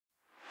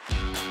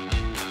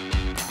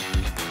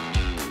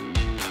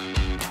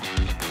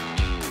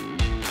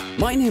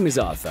My name is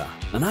Arthur,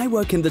 and I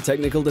work in the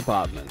technical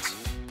department.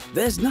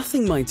 There's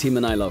nothing my team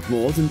and I love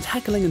more than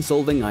tackling and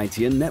solving IT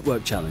and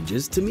network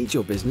challenges to meet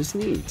your business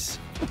needs.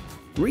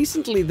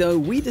 Recently, though,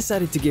 we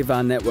decided to give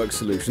our network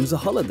solutions a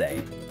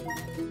holiday.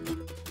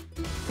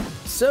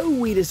 So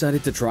we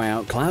decided to try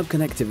out cloud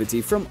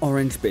connectivity from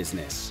Orange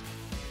Business.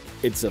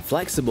 It's a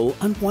flexible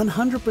and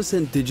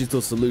 100%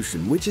 digital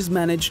solution which is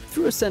managed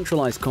through a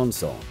centralized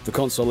console. The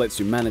console lets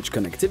you manage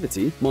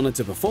connectivity,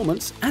 monitor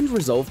performance, and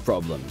resolve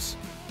problems.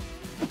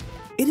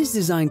 It is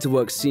designed to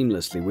work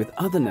seamlessly with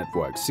other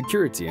networks,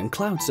 security, and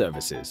cloud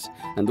services,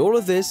 and all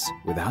of this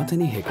without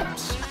any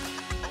hiccups.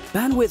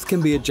 Bandwidth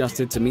can be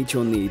adjusted to meet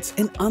your needs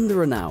in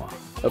under an hour.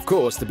 Of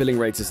course, the billing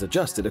rate is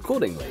adjusted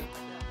accordingly,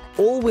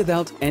 all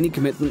without any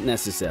commitment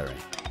necessary.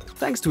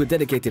 Thanks to a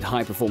dedicated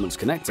high-performance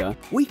connector,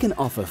 we can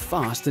offer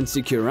fast and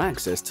secure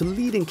access to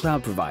leading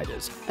cloud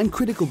providers and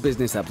critical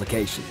business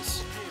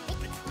applications.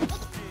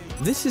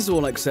 This is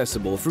all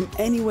accessible from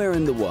anywhere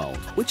in the world,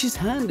 which is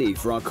handy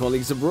for our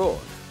colleagues abroad.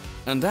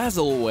 And as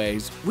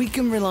always, we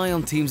can rely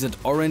on teams at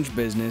Orange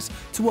Business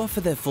to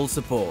offer their full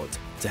support,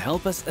 to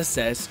help us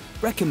assess,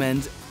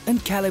 recommend, and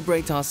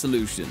calibrate our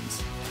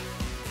solutions.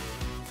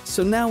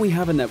 So now we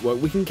have a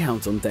network we can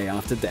count on day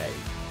after day.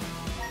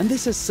 And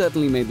this has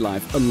certainly made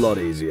life a lot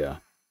easier.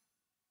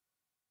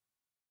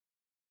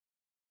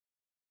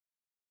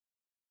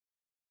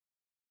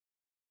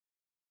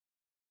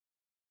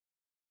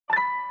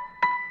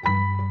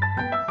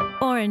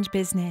 Orange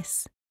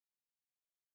Business.